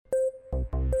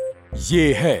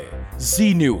ये है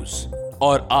जी न्यूज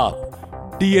और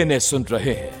आप डीएनए सुन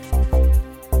रहे हैं।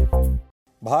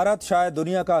 भारत शायद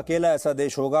दुनिया का अकेला ऐसा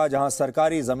देश होगा जहां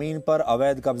सरकारी जमीन पर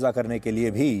अवैध कब्जा करने के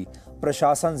लिए भी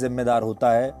प्रशासन जिम्मेदार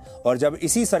होता है, और जब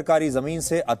इसी सरकारी जमीन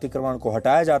से अतिक्रमण को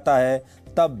हटाया जाता है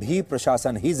तब भी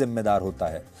प्रशासन ही जिम्मेदार होता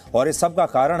है। और इस सब का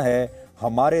कारण है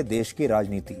हमारे देश की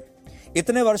राजनीति।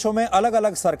 इतने वर्षों में अलग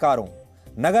अलग सरकारों,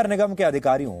 नगर निगम के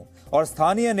अधिकारियों और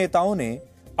स्थानीय नेताओं ने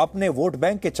अपने वोट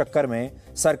बैंक के चक्कर में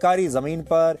सरकारी जमीन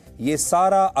पर यह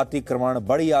सारा अतिक्रमण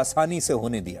बड़ी आसानी से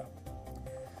होने दिया।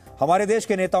 हमारे देश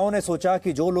के नेताओं ने सोचा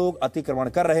कि जो लोग अतिक्रमण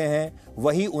कर रहे हैं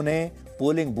वही उन्हें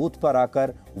पोलिंग बूथ पर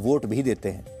आकर वोट भी देते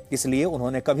हैं, इसलिए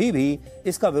उन्होंने कभी भी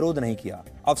इसका विरोध नहीं किया।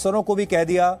 अफसरों को भी कह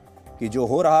दिया कि जो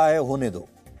हो रहा है होने दो।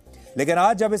 लेकिन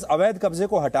आज जब इस अवैध कब्जे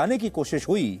को हटाने की कोशिश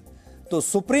हुई तो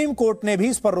सुप्रीम कोर्ट ने भी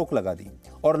इस पर रोक लगा दी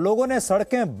और लोगों ने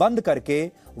सड़कें बंद करके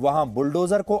वहां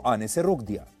बुलडोजर को आने से रोक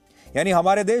दिया। यानी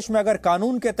हमारे देश में अगर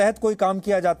कानून के तहत कोई काम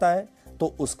किया जाता है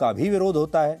तो उसका भी विरोध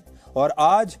होता है। और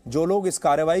आज जो लोग इस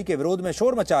कार्रवाई के विरोध में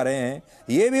शोर मचा रहे हैं,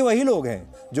 ये भी वही लोग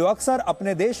हैं जो अक्सर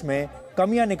अपने देश में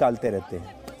कमियां निकालते रहते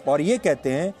हैं और ये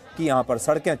कहते हैं कि यहाँ पर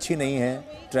सड़कें अच्छी नहीं हैं,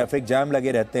 ट्रैफिक जैम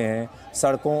लगे रहते हैं,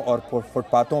 सड़कों और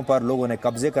फुटपाथों पर लोगों ने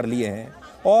कब्जे कर लिए हैं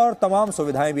और तमाम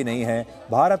सुविधाएं भी नहीं हैं,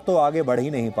 भारत तो आगे बढ़ ही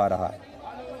नहीं पा रहा है।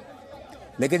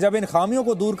 लेकिन जब इन खामियों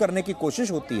को दूर करने की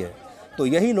कोशिश होती है तो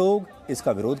यही लोग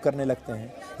इसका विरोध करने लगते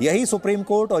हैं। यही सुप्रीम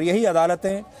कोर्ट और यही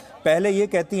अदालतें पहले ये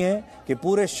कहती हैं कि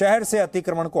पूरे शहर से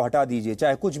अतिक्रमण को हटा दीजिए,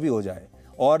 चाहे कुछ भी हो जाए,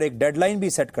 और एक डेडलाइन भी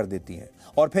सेट कर देती हैं।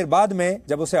 और फिर बाद में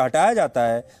जब उसे हटाया जाता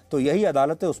है तो यही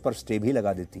अदालतें उस पर स्टे भी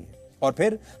लगा देती हैं। और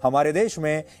फिर हमारे देश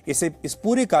में इस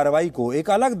पूरी कार्रवाई को एक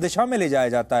अलग दिशा में ले जाया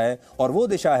जाता है और वो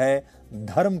दिशा है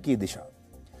धर्म की दिशा।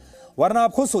 वरना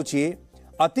आप खुद सोचिए,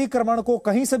 अतिक्रमण को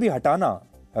कहीं से भी हटाना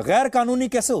गैर कानूनी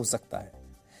कैसे हो सकता है?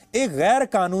 एक गैर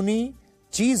कानूनी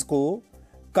चीज को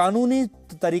कानूनी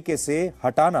तरीके से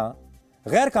हटाना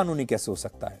गैर कानूनी कैसे हो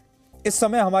सकता है? इस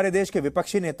समय हमारे देश के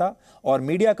विपक्षी नेता और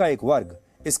मीडिया का एक वर्ग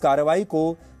इस कार्रवाई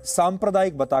को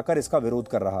सांप्रदायिक बताकर इसका विरोध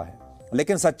कर रहा है।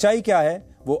 लेकिन सच्चाई क्या है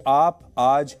वो आप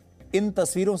आज इन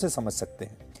तस्वीरों से समझ सकते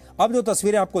हैं। अब जो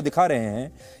तस्वीरें आपको दिखा रहे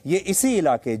हैं ये इसी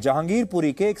इलाके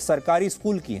जहांगीरपुरी के एक सरकारी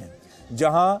स्कूल की हैं,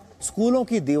 जहां स्कूलों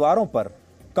की दीवारों पर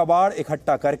कबाड़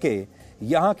इकट्ठा करके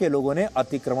यहां के लोगों ने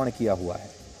अतिक्रमण किया हुआ है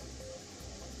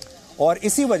और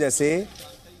इसी वजह से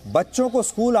बच्चों को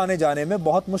स्कूल आने जाने में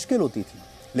बहुत मुश्किल होती थी।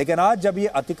 लेकिन आज जब ये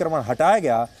अतिक्रमण हटाया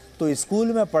गया तो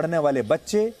स्कूल में पढ़ने वाले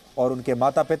बच्चे और उनके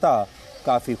माता पिता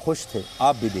काफी खुश थे।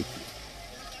 आप भी देखिए।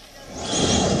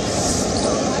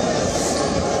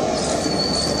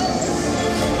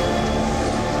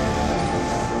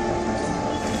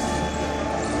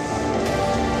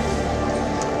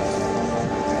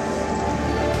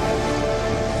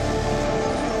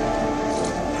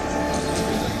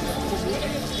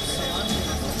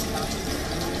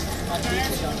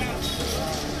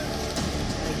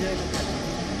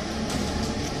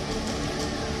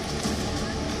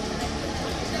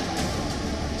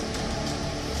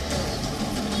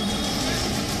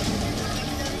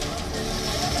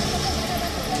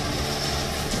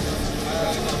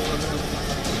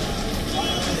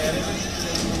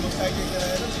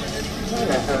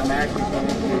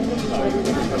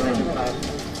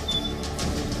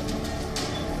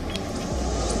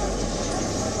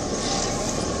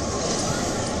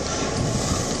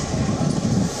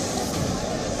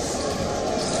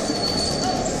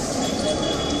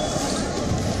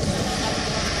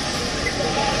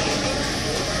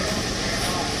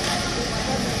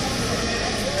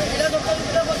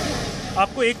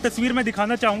 आपको एक तस्वीर में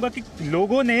दिखाना चाहूंगा कि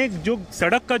लोगों ने जो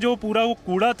सड़क का जो पूरा वो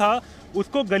कूड़ा था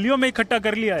उसको गलियों में इकट्ठा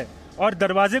कर लिया है और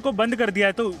दरवाजे को बंद कर दिया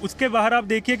है। तो उसके बाहर आप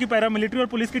देखिए कि पैरामिलिट्री और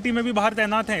पुलिस की टीमें भी बाहर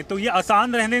तैनात हैं। तो ये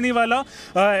आसान रहने नहीं वाला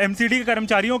एमसीडी के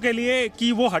कर्मचारियों के लिए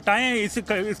कि वो हटाएं इस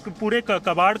पूरे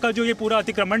कबाड़ का जो ये पूरा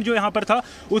अतिक्रमण जो यहाँ पर था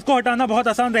उसको हटाना बहुत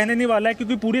आसान रहने नहीं वाला है,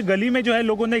 क्योंकि पूरी गली में जो है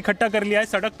लोगों ने इकट्ठा कर लिया है।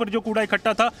 सड़क पर जो कूड़ा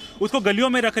इकट्ठा था उसको गलियों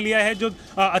में रख लिया है, जो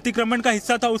अतिक्रमण का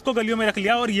हिस्सा था उसको गलियों में रख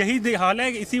लिया। और यही हाल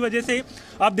है। इसी वजह से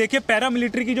आप देखिए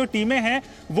पैरामिलिट्री की जो टीमें हैं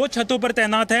वो छतों पर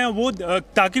तैनात हैं, वो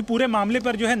ताकि पूरे मामले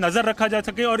पर जो है नजर रखा जा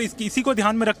सके और इसी को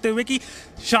ध्यान में रखते हुए कि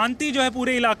शांति जो है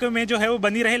पूरे इलाके में जो है वो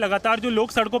बनी रहे। लगातार जो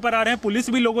लोग सड़कों पर आ रहे हैं, पुलिस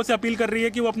भी लोगों से अपील कर रही है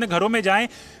कि वो अपने घरों में जाएं,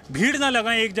 भीड़ ना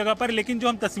लगाएं एक जगह पर। लेकिन जो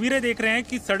हम तस्वीरें देख रहे हैं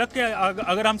कि सड़क के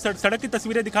अगर हम सड़क की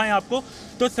तस्वीरें दिखाएं आपको,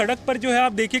 तो सड़क पर जो है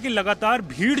आप देखिए कि लगातार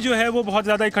भीड़ जो है वो बहुत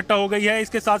ज्यादा इकट्ठा हो गई है।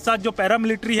 इसके साथ साथ जो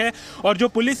पैरामिलिट्री है और जो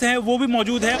पुलिस है वो भी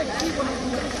मौजूद है।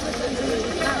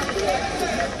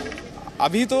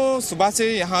 अभी तो सुबह से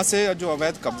यहाँ से जो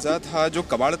अवैध कब्जा था, जो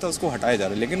कबाड़ था, उसको हटाया जा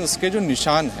रहा है, लेकिन उसके जो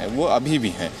निशान है वो अभी भी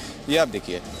हैं। ये आप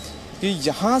देखिए कि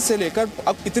यहाँ से लेकर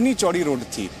अब इतनी चौड़ी रोड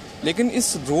थी, लेकिन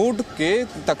इस रोड के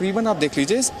तकरीबन आप देख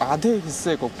लीजिए इस आधे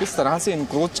हिस्से को किस तरह से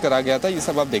इंक्रोच करा गया था, ये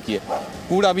सब आप देखिए।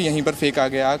 कूड़ा भी यहीं पर फेंका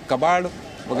गया, कबाड़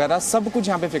वगैरह सब कुछ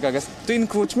यहाँ पे फेंका गया। तो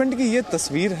इंक्रोचमेंट की ये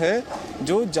तस्वीर है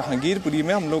जो जहांगीरपुरी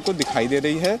में हम लोग को दिखाई दे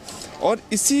रही है। और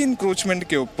इसी इंक्रोचमेंट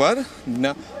के ऊपर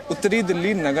उत्तरी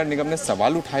दिल्ली नगर निगम ने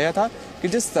सवाल उठाया था कि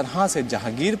जिस तरह से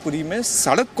जहांगीरपुरी में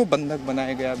सड़क को बंधक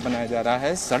बनाया जा रहा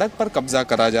है, सड़क पर कब्जा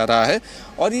करा जा रहा है,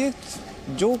 और ये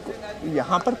जो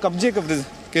यहाँ पर कब्जे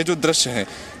के जो दृश्य हैं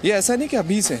ये ऐसा नहीं कि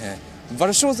अभी से हैं,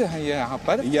 वर्षों से हैं ये यहाँ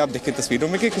पर। ये आप देखिए तस्वीरों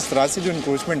में कि किस तरह से जो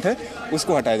इंक्रोचमेंट है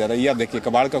उसको हटाया जा रहा है। ये आप देखिए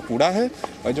कबाड़ का कूड़ा है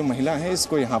और जो महिला है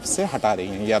इसको यहाँ से हटा रही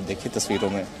हैं। ये आप देखिए तस्वीरों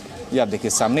में, ये आप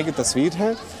देखिए सामने की तस्वीर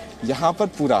है। यहाँ पर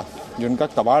पूरा जो उनका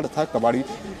कबाड़ था, कबाड़ी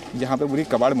यहाँ पे पूरी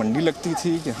कबाड़ मंडी लगती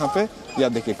थी यहाँ पे, ये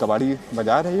आप देखिए कबाड़ी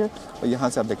बाजार है ये, और यहाँ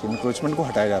से आप देखिए इंक्रोचमेंट को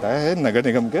हटाया जा रहा है नगर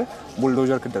निगम के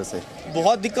बुलडोजर के डर से।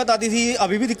 बहुत दिक्कत आती थी,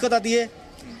 अभी भी दिक्कत आती है।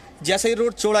 जैसे ही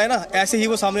रोड चौड़ा है ना, ऐसे ही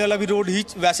वो सामने वाला भी रोड ही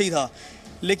वैसे ही था।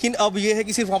 लेकिन अब ये है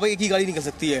कि सिर्फ वहाँ पे एक ही गाड़ी निकल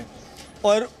सकती है,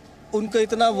 और उनका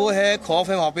इतना वो है, खौफ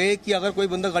है वहाँ पे कि अगर कोई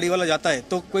बंदा गाड़ी वाला जाता है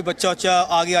तो कोई बच्चा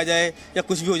आगे आ जाए या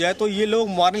कुछ भी हो जाए तो ये लोग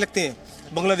मारने लगते हैं,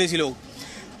 बांग्लादेशी लोग।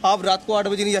 आप रात को 8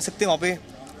 बजे नहीं जा सकते वहाँ पे,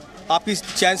 आपकी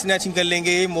चैन स्नैचिंग कर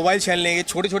लेंगे, मोबाइल छीन लेंगे,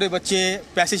 छोटे छोटे बच्चे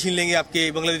पैसे छीन लेंगे आपके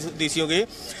बांग्लादेशियों के।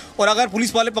 और अगर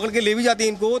पुलिस वाले पकड़ के ले भी जाते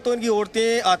हैं इनको तो इनकी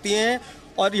औरतें आती हैं,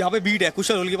 और यहाँ पे बीट है,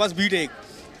 कुशल होल के पास बीट है।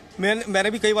 मैंने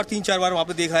भी कई बार 3-4 बार वहाँ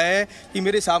पे देखा है कि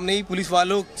मेरे सामने ही पुलिस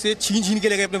वालों से छीन के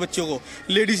ले गए अपने बच्चों को।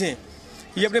 लेडीज़ हैं,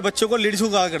 ये अपने बच्चों को लेडीज़ को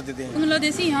कहा कर देते हैं।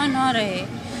 बांग्लादेशी यहाँ ना रहे,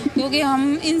 क्योंकि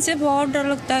हम इनसे बहुत डर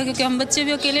लगता है, क्योंकि हम बच्चे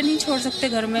भी अकेले नहीं छोड़ सकते,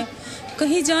 घर में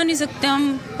कहीं जा नहीं सकते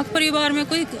हम। परिवार में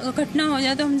कोई घटना हो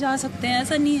जाए तो हम जा सकते हैं,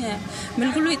 ऐसा नहीं है।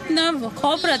 बिल्कुल इतना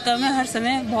खौफ रहता है हमें हर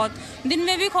समय, बहुत दिन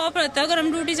में भी खौफ रहता है। अगर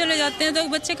हम ड्यूटी चले जाते हैं तो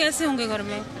बच्चे कैसे होंगे घर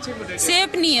में,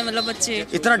 सेफ नहीं है, मतलब बच्चे।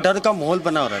 इतना डर का माहौल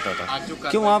बना रहता था।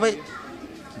 क्यों वहाँ पे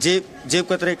जेब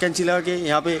कतरे कैंची लगा के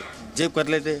यहाँ पे जेब कर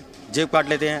लेते, जेब काट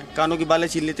लेते हैं, कानों की बालें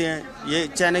छीन लेते हैं, ये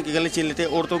चैने के गले छीन लेते हैं,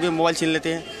 औरतों के मोबाइल छीन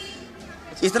लेते हैं।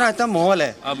 इतना माहौल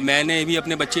है। अब मैंने भी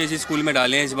अपने बच्चे इसी स्कूल में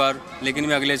डाले हैं इस बार, लेकिन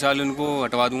मैं अगले साल उनको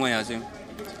हटवा दूंगा यहाँ से,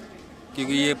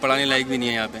 क्योंकि ये पढ़ाने लायक भी नहीं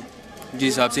है यहाँ पे। जिस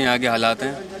हिसाब से यहाँ के हालात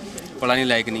हैं, पढ़ाने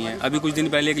लायक नहीं है। अभी कुछ दिन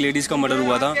पहले एक लेडीज़ का मर्डर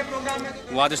हुआ था,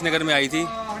 वो आदर्श नगर में आई थी,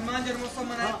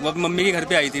 वो अपनी मम्मी के घर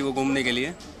पे आई थी वो घूमने के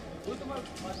लिए।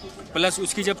 प्लस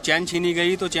उसकी जब चैन छीनी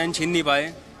गई तो चैन छीन नहीं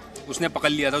पाए, उसने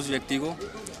पकड़ लिया था उस व्यक्ति को।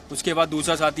 उसके बाद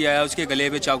दूसरा साथी आया, उसके गले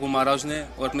पे चाकू मारा उसने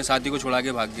और अपने साथी को छुड़ा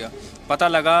के भाग गया। पता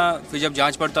लगा, फिर जब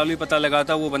जांच पड़ताल हुई पता लगा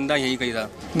था वो बंदा यहीं कहीं था।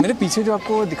 मेरे पीछे जो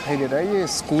आपको दिखाई दे रहा है ये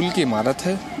स्कूल की इमारत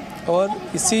है, और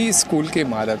इसी स्कूल की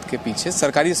इमारत के पीछे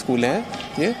सरकारी स्कूल है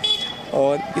ये,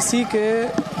 और इसी के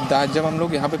जब हम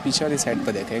लोग यहाँ पे पीछे वाली साइड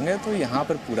पर देखेंगे तो यहाँ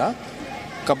पर पूरा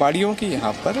कबाड़ियों की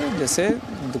यहाँ पर जैसे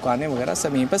दुकानें वगैरह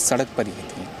सब यहीं पर सड़क पर ही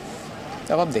थी।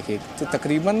 अब आप देखिए तो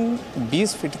तकरीबन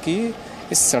 20 फीट की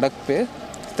इस सड़क पे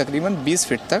तकरीबन 20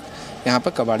 फीट तक यहाँ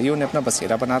पर कबाड़ियों ने अपना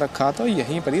बसेरा बना रखा था।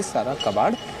 यहीं पर ही सारा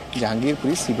कबाड़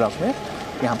जहांगीरपुरी सी ब्लॉक में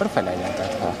यहाँ पर फैलाया जाता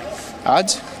था।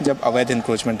 आज जब अवैध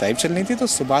इंक्रोचमेंट ड्राइव चल रही थी तो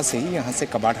सुबह से ही यहाँ से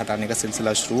कबाड़ हटाने का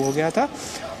सिलसिला शुरू हो गया था,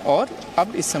 और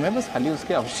अब इस समय बस खाली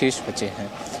उसके अवशेष बचे हैं।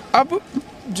 अब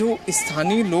जो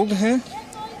स्थानीय लोग हैं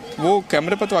वो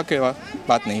कैमरे पर तो आके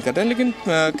बात नहीं कर रहे हैं, लेकिन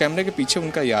कैमरे के पीछे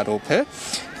उनका ये आरोप है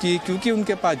कि क्योंकि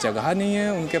उनके पास जगह नहीं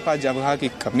है, उनके पास जगह की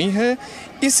कमी है,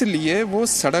 इसलिए वो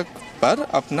सड़क पर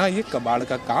अपना ये कबाड़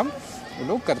का काम वो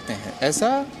लोग करते हैं।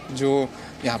 ऐसा जो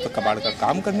यहाँ पर कबाड़ का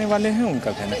काम करने वाले हैं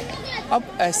उनका कहना है।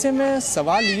 अब ऐसे में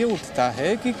सवाल ये उठता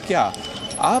है कि क्या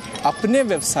आप अपने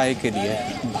व्यवसाय के लिए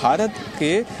भारत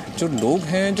के जो लोग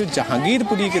हैं, जो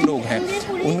जहांगीरपुरी के लोग हैं,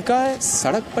 उनका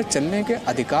सड़क पर चलने के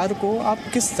अधिकार को आप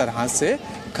किस तरह से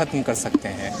खत्म कर सकते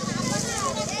हैं?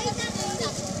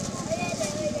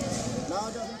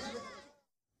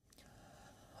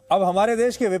 अब हमारे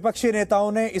देश के विपक्षी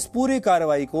नेताओं ने इस पूरी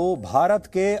कार्रवाई को भारत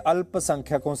के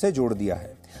अल्पसंख्यकों से जोड़ दिया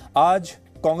है। आज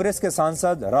कांग्रेस के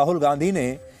सांसद राहुल गांधी ने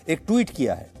एक ट्वीट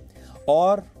किया है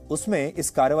और उसमें इस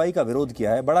कार्रवाई का विरोध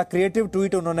किया है। बड़ा क्रिएटिव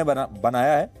ट्वीट उन्होंने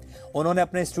बनाया है। उन्होंने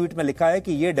अपने इस ट्वीट में लिखा है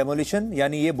कि ये डेमोलिशन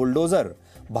यानी ये बुलडोजर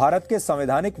भारत के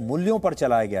संवैधानिक मूल्यों पर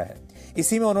चलाया गया है।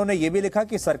 इसी में उन्होंने ये भी लिखा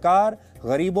कि सरकार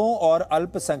गरीबों और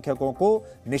अल्पसंख्यकों को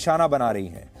निशाना बना रही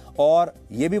है। और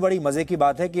ये भी बड़ी मजे की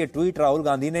बात है कि ये ट्वीट राहुल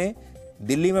गांधी ने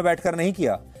दिल्ली में बैठकर नहीं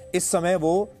किया। इस समय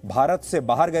वो भारत से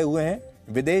बाहर गए हुए हैं,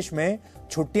 विदेश में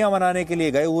छुट्टियां मनाने के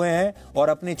लिए गए हुए हैं, और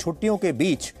अपनी छुट्टियों के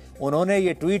बीच उन्होंने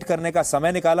ये ट्वीट करने का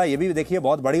समय निकाला। ये भी देखिए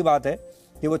बहुत बड़ी बात है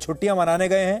कि वो छुट्टियां मनाने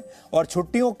गए हैं, और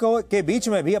छुट्टियों के बीच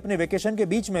में भी, अपने वेकेशन के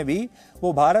बीच में भी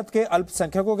वो भारत के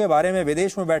अल्पसंख्यकों के बारे में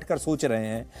विदेश में बैठकर सोच रहे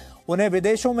हैं। उन्हें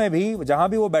विदेशों में भी जहां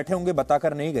भी वो बैठे होंगे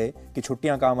बताकर नहीं गए कि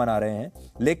छुट्टियां कहां मना रहे हैं,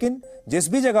 लेकिन जिस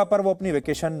भी जगह पर वो अपनी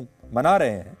वेकेशन मना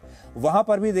रहे हैं वहां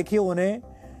पर भी देखिए उन्हें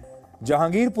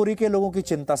जहांगीरपुरी के लोगों की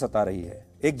चिंता सता रही है।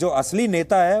 एक जो असली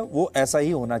नेता है वो ऐसा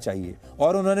ही होना चाहिए।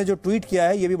 और उन्होंने जो ट्वीट किया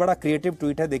है ये भी बड़ा क्रिएटिव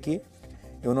ट्वीट है। देखिए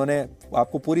उन्होंने,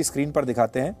 आपको पूरी स्क्रीन पर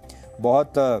दिखाते हैं,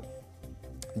 बहुत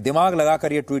दिमाग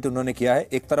लगाकर ये ट्वीट उन्होंने किया है।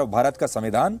 एक तरफ भारत का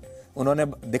संविधान उन्होंने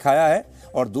दिखाया है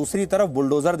और दूसरी तरफ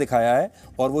बुलडोजर दिखाया है,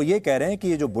 और वो ये कह रहे हैं कि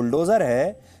ये जो बुलडोजर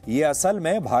है ये असल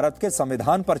में भारत के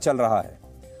संविधान पर चल रहा है।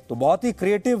 तो बहुत ही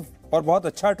क्रिएटिव और बहुत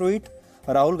अच्छा ट्वीट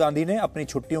राहुल गांधी ने अपनी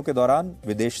छुट्टियों के दौरान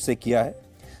विदेश से किया है,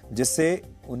 जिससे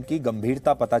उनकी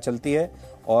गंभीरता पता चलती है।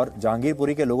 और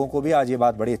जहांगीरपुरी के लोगों को भी आज ये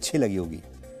बात बड़ी अच्छी लगी होगी।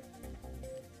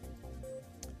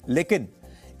 लेकिन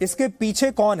इसके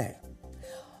पीछे कौन है?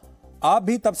 आप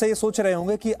भी तब से ये सोच रहे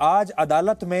होंगे कि आज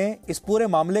अदालत में इस पूरे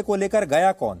मामले को लेकर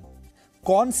गया कौन?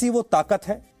 कौन सी वो ताकत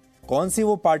है, कौन सी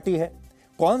वो पार्टी है,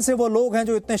 कौन से वो लोग हैं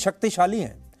जो इतने शक्तिशाली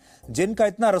हैं, जिनका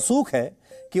इतना रसूख है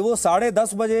कि वो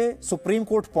 10:30 बजे सुप्रीम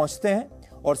कोर्ट पहुंचते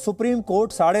हैं और सुप्रीम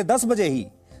कोर्ट 10:30 बजे ही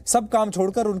सब काम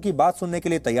छोड़कर उनकी बात सुनने के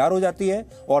लिए तैयार हो जाती है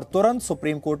और तुरंत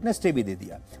सुप्रीम कोर्ट ने स्टे भी दे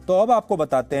दिया। तो अब आपको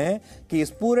बताते हैं कि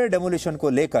इस पूरे डेमोलिशन को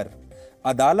लेकर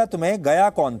अदालत में गया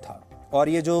कौन था, और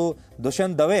ये जो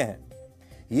दुष्यंत दवे हैं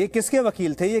ये किसके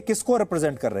वकील थे, ये किसको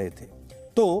रिप्रेजेंट कर रहे थे।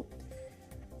 तो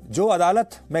जो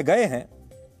अदालत में गए हैं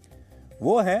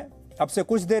वो हैं अब से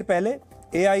कुछ देर पहले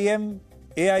AIM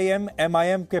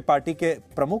MIM के पार्टी के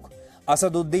प्रमुख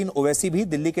असदुद्दीन ओवैसी भी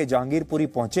दिल्ली के जहांगीरपुरी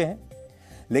पहुंचे हैं।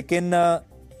 लेकिन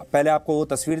पहले आपको वो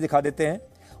तस्वीर दिखा देते हैं।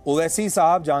 ओवैसी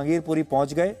साहब जहांगीरपुरी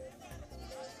पहुंच गए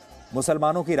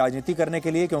मुसलमानों की राजनीति करने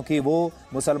के लिए, क्योंकि वो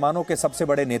मुसलमानों के सबसे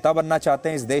बड़े नेता बनना चाहते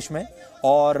हैं इस देश में,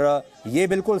 और ये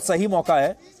बिल्कुल सही मौका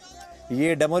है।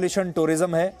 ये डेमोलिशन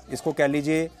टूरिज्म है, इसको कह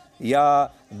लीजिए, या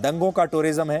दंगों का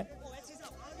टूरिज्म है।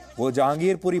 वो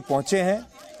जहांगीरपुरी पहुंचे हैं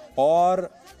और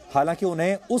हालांकि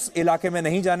उन्हें उस इलाके में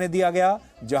नहीं जाने दिया गया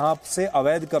जहां से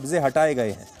अवैध कब्जे हटाए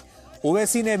गए हैं।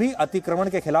 ओवैसी ने भी अतिक्रमण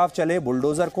के खिलाफ चले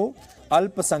बुलडोजर को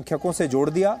अल्पसंख्यकों से जोड़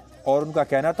दिया और उनका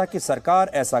कहना था कि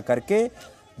सरकार ऐसा करके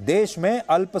देश में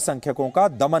अल्पसंख्यकों का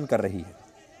दमन कर रही है।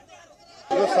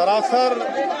 जो सरासर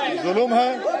जुल्म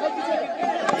है,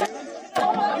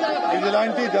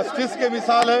 विजिलेंटी जस्टिस के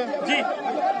मिसाल है जी,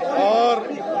 और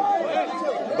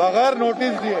बगैर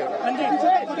नोटिस दिए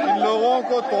इन लोगों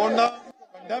को तोड़ना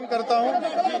कंडेम करता हूं।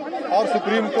 और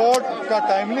सुप्रीम कोर्ट का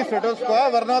टाइमली स्टेटस को है,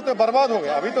 वरना तो बर्बाद हो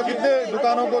गया। अभी तो कितने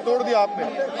दुकानों को तोड़ दिया आपने।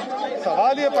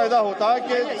 सवाल ये पैदा होता है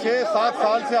कि 6-7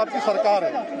 साल से आपकी सरकार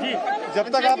है, जब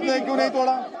तक आपने क्यों नहीं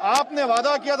तोड़ा? आपने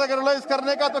वादा किया था रेगुलराइज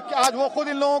करने का, तो आज वो खुद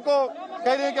इन लोगों को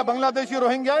कह रहे हैं कि बांग्लादेशी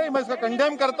रोहिंग्या है। मैं इसका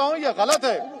कंडेम करता हूं, ये गलत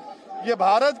है। ये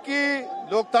भारत की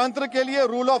लोकतंत्र के लिए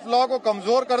रूल ऑफ लॉ को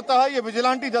कमजोर करता है। ये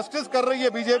विजिलेंटी जस्टिस कर रही है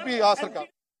बीजेपी सरकार।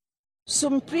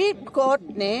 सुप्रीम कोर्ट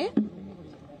ने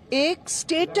एक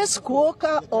स्टेटस क्वो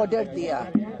का ऑर्डर दिया,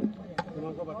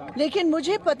 लेकिन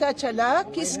मुझे पता चला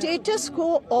कि स्टेटस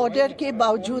क्वो ऑर्डर के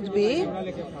बावजूद भी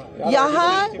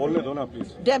यहाँ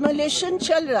डेमोलिशन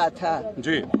चल रहा था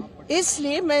जी।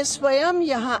 इसलिए मैं स्वयं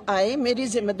यहाँ आई। मेरी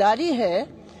जिम्मेदारी है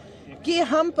कि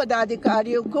हम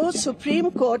पदाधिकारियों को सुप्रीम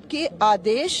कोर्ट के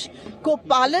आदेश को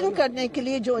पालन करने के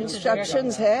लिए जो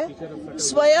इंस्ट्रक्शंस है,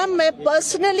 स्वयं मैं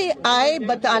पर्सनली आए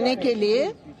बताने के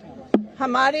लिए।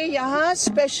 हमारे यहाँ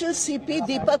स्पेशल CP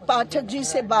दीपक पाठक जी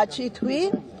से बातचीत हुई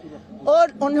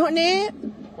और उन्होंने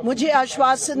मुझे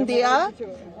आश्वासन दिया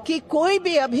कि कोई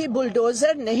भी अभी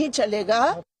बुलडोजर नहीं चलेगा।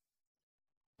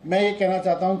 मैं ये कहना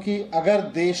चाहता हूँ कि अगर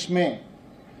देश में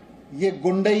ये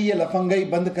गुंडई, ये लफंगई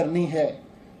बंद करनी है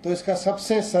तो इसका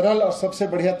सबसे सरल और सबसे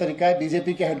बढ़िया तरीका है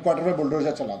बीजेपी के हेडक्वार्टर पे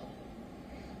बुलडोजर चला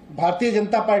दो। भारतीय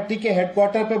जनता पार्टी के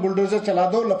हेडक्वार्टर पे बुलडोजर चला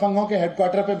दो, लफंगों के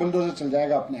हेडक्वार्टर पे बुलडोजर चल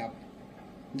जाएगा अपने आप।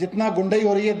 जितना गुंडई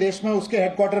हो रही है देश में, उसके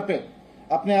हेडक्वार्टर पे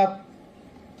अपने आप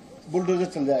बुलडोजर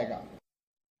चल जाएगा।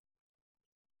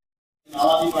 आम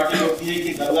आदमी पार्टी होती है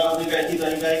कि गंगा नदी का ऐसी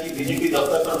तरीका है कि बीजेपी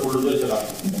दफ्तर पर बुलडोजर चला।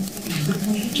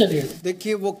 चलिए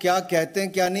देखिए वो क्या कहते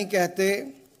हैं क्या नहीं कहते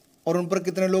और उन पर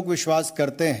कितने लोग विश्वास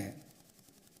करते हैं,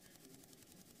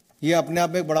 ये अपने आप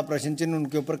में एक बड़ा प्रश्न चिन्ह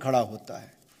उनके ऊपर खड़ा होता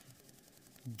है।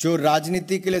 जो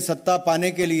राजनीति के लिए, सत्ता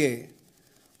पाने के लिए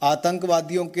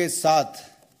आतंकवादियों के साथ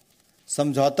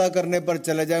समझौता करने पर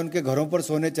चले जाएं, उनके घरों पर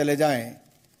सोने चले जाएं,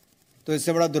 तो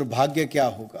इससे बड़ा दुर्भाग्य क्या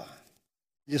होगा।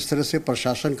 जिस तरह से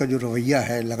प्रशासन का जो रवैया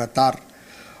है, लगातार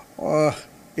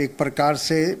एक प्रकार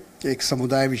से एक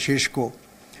समुदाय विशेष को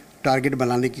टारगेट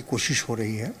बनाने की कोशिश हो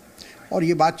रही है, और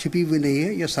ये बात छिपी हुई नहीं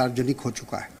है, यह सार्वजनिक हो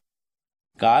चुका है।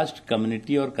 कास्ट,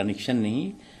 कम्युनिटी और कनेक्शन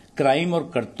नहीं, क्राइम और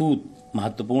करतूत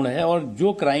महत्वपूर्ण है, और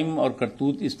जो क्राइम और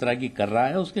करतूत इस तरह की कर रहा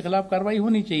है उसके खिलाफ कार्रवाई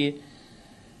होनी चाहिए।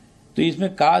 तो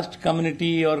इसमें कास्ट,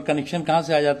 कम्युनिटी और कनेक्शन कहां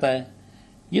से आ जाता है?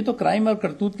 ये तो क्राइम और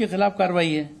करतूत के खिलाफ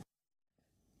कार्रवाई है।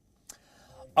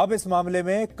 अब इस मामले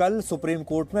में कल सुप्रीम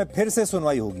कोर्ट में फिर से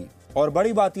सुनवाई होगी। और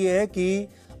बड़ी बात यह है कि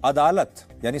अदालत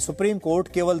यानी सुप्रीम कोर्ट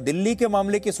केवल दिल्ली के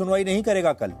मामले की सुनवाई नहीं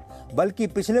करेगा कल, बल्कि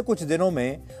पिछले कुछ दिनों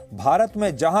में भारत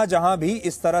में जहां जहां भी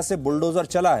इस तरह से बुलडोजर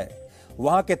चला है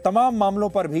वहां के तमाम मामलों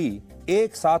पर भी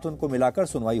एक साथ उनको मिलाकर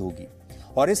सुनवाई होगी।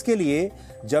 और इसके लिए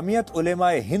जमीयत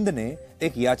उलेमाए हिंद ने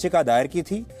एक याचिका दायर की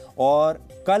थी और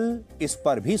कल इस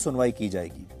पर भी सुनवाई की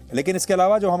जाएगी। लेकिन इसके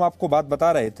अलावा जो हम आपको बात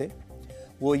बता रहे थे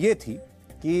वो ये थी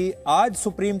कि आज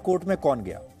सुप्रीम कोर्ट में कौन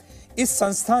गया। इस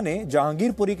संस्था ने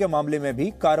जहांगीरपुरी के मामले में भी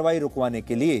कार्रवाई रुकवाने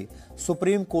के लिए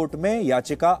सुप्रीम कोर्ट में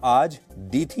याचिका आज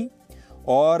दी थी।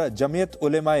 और जमीयत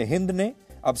उलेमाए हिंद ने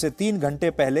अब से 3 घंटे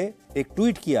पहले एक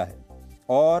ट्वीट किया है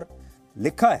और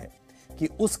लिखा है कि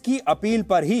उसकी अपील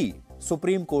पर ही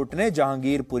सुप्रीम कोर्ट ने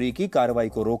जहांगीरपुरी की कार्रवाई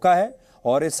को रोका है।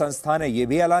 और इस संस्था ने यह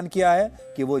भी ऐलान किया है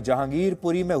कि वो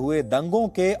जहांगीरपुरी में हुए दंगों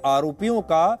के आरोपियों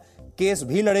का केस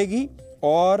भी लड़ेगी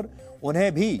और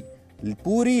उन्हें भी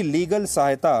पूरी लीगल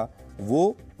सहायता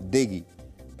वो देगी।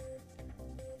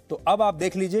 तो अब आप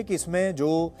देख लीजिए कि इसमें जो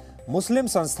मुस्लिम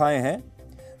संस्थाएं हैं,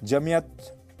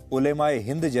 जमीयत उलेमाए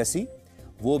हिंद जैसी,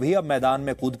 वो भी अब मैदान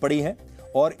में कूद पड़ी हैं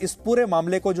और इस पूरे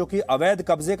मामले को, जो कि अवैध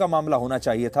कब्जे का मामला होना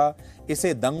चाहिए था,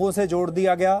 इसे दंगों से जोड़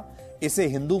दिया गया, इसे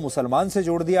हिंदू मुसलमान से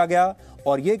जोड़ दिया गया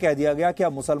और यह कह दिया गया कि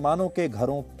अब मुसलमानों के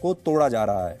घरों को तोड़ा जा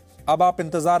रहा है। अब आप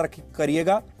इंतजार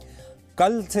करिएगा,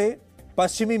 कल से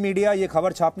पश्चिमी मीडिया ये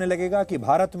खबर छापने लगेगा कि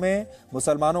भारत में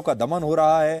मुसलमानों का दमन हो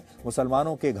रहा है,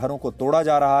 मुसलमानों के घरों को तोड़ा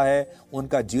जा रहा है,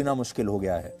 उनका जीना मुश्किल हो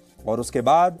गया है। और उसके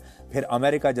बाद फिर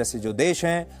अमेरिका जैसे जो देश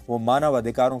हैं वो मानव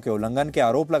अधिकारों के उल्लंघन के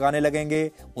आरोप लगाने लगेंगे,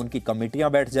 उनकी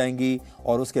कमेटियां बैठ जाएंगी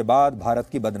और उसके बाद भारत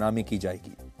की बदनामी की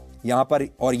जाएगी यहां पर।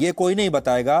 और ये कोई नहीं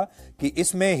बताएगा कि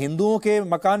इसमें हिंदुओं के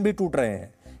मकान भी टूट रहे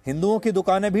हैं, हिंदुओं की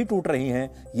दुकानें भी टूट रही हैं,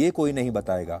 ये कोई नहीं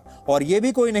बताएगा। और ये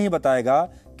भी कोई नहीं बताएगा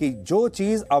कि जो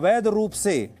चीज अवैध रूप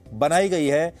से बनाई गई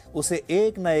है उसे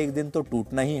एक ना एक दिन तो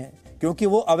टूटना ही है, क्योंकि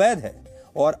वो अवैध है।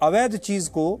 और अवैध चीज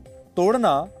को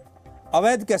तोड़ना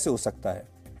अवैध कैसे हो सकता है,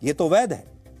 ये तो वैध है।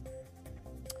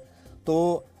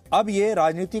 तो अब ये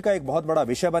राजनीति का एक बहुत बड़ा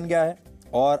विषय बन गया है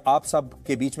और आप सब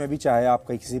के बीच में भी, चाहे आप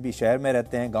किसी भी शहर में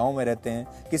रहते हैं, गांव में रहते हैं,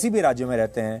 किसी भी राज्य में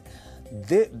रहते हैं,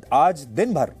 आज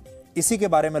दिन भर इसी के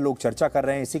बारे में लोग चर्चा कर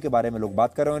रहे हैं, इसी के बारे में लोग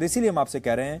बात कर रहे हैं। और इसीलिए हम आपसे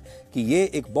कह रहे हैं कि ये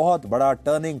एक बहुत बड़ा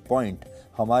टर्निंग पॉइंट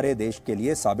हमारे देश के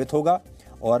लिए साबित होगा।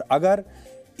 और अगर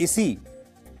इसी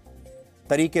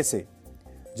तरीके से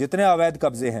जितने अवैध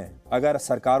कब्जे हैं, अगर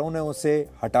सरकारों ने उसे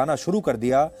हटाना शुरू कर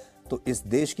दिया तो इस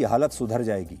देश की हालत सुधर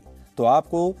जाएगी। तो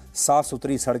आपको साफ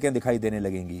सुथरी सड़कें दिखाई देने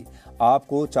लगेंगी,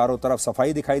 आपको चारों तरफ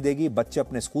सफाई दिखाई देगी, बच्चे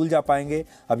अपने स्कूल जा पाएंगे।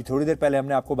 अभी थोड़ी देर पहले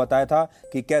हमने आपको बताया था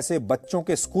कि कैसे बच्चों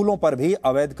के स्कूलों पर भी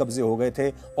अवैध कब्जे हो गए थे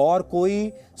और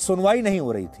कोई सुनवाई नहीं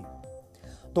हो रही थी।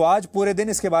 तो आज पूरे दिन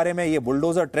इसके बारे में ये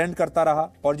बुलडोजर ट्रेंड करता रहा।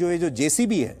 और जो ये जो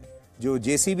जेसीबी है, जो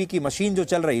जेसीबी की मशीन जो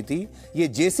चल रही थी, ये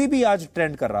जेसीबी आज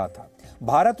ट्रेंड कर रहा था।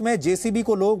 भारत में जेसीबी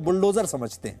को लोग बुलडोजर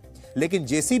समझते हैं, लेकिन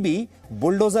जेसीबी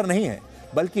बुलडोजर नहीं है,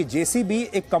 बल्कि जेसीबी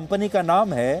एक कंपनी का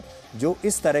नाम है जो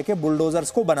इस तरह के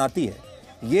बुलडोजर्स को बनाती है।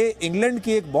 ये इंग्लैंड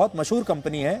की एक बहुत मशहूर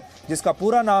कंपनी है जिसका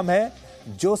पूरा नाम है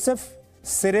जोसेफ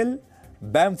सिरिल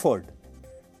बैमफोर्ड,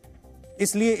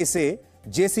 इसलिए इसे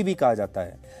जेसीबी कहा जाता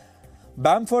है।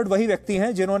 बैमफोर्ड वही व्यक्ति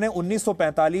हैं जिन्होंने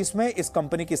 1945 में इस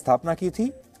कंपनी की स्थापना की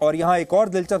थी। और यहां एक और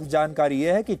दिलचस्प जानकारी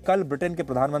यह है कि कल ब्रिटेन के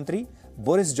प्रधानमंत्री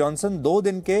बोरिस जॉनसन 2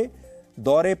 दिन के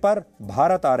दौरे पर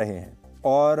भारत आ रहे हैं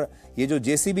और ये जो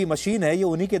जेसीबी मशीन है ये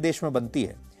उन्हीं के देश में बनती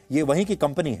है, ये वहीं की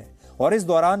कंपनी है। और इस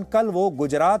दौरान कल वो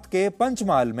गुजरात के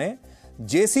पंचमहाल में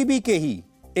जेसीबी के ही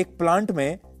एक प्लांट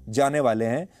में जाने वाले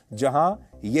हैं जहां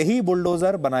यही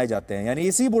बुलडोजर बनाए जाते हैं। यानी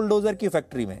इसी बुलडोजर की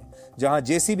फैक्ट्री में जहां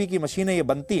जेसीबी की मशीनें ये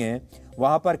बनती हैं,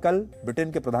 वहां पर कल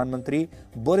ब्रिटेन के प्रधानमंत्री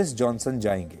बोरिस जॉनसन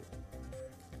जाएंगे।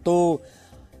 तो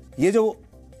ये जो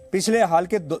पिछले हाल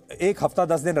के 1 हफ्ता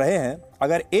 10 दिन रहे हैं,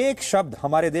 अगर एक शब्द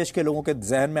हमारे देश के लोगों के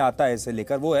जहन में आता है इसे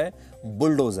लेकर, वो है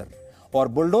बुलडोजर। और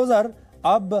बुलडोजर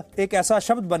अब एक ऐसा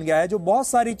शब्द बन गया है जो बहुत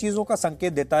सारी चीजों का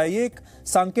संकेत देता है। ये एक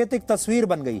सांकेतिक तस्वीर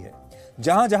बन गई है।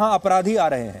 जहां जहां अपराधी आ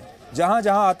रहे हैं, जहां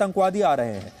जहां आतंकवादी आ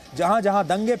रहे हैं, जहां जहां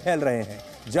दंगे फैल रहे हैं,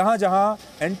 जहां जहां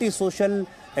एंटी सोशल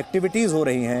एक्टिविटीज हो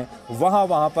रही हैं, वहां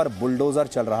वहां पर बुलडोजर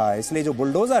चल रहा है। इसलिए जो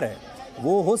बुलडोजर है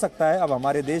वो हो सकता है अब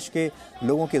हमारे देश के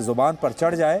लोगों की जुबान पर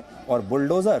चढ़ जाए। और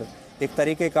बुलडोजर एक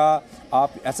तरीके का,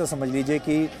 आप ऐसा समझ लीजिए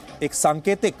कि एक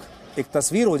सांकेतिक एक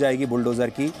तस्वीर हो जाएगी बुलडोजर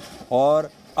की। और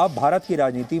अब भारत की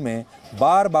राजनीति में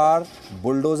बार बार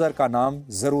बुलडोजर का नाम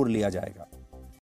जरूर लिया जाएगा।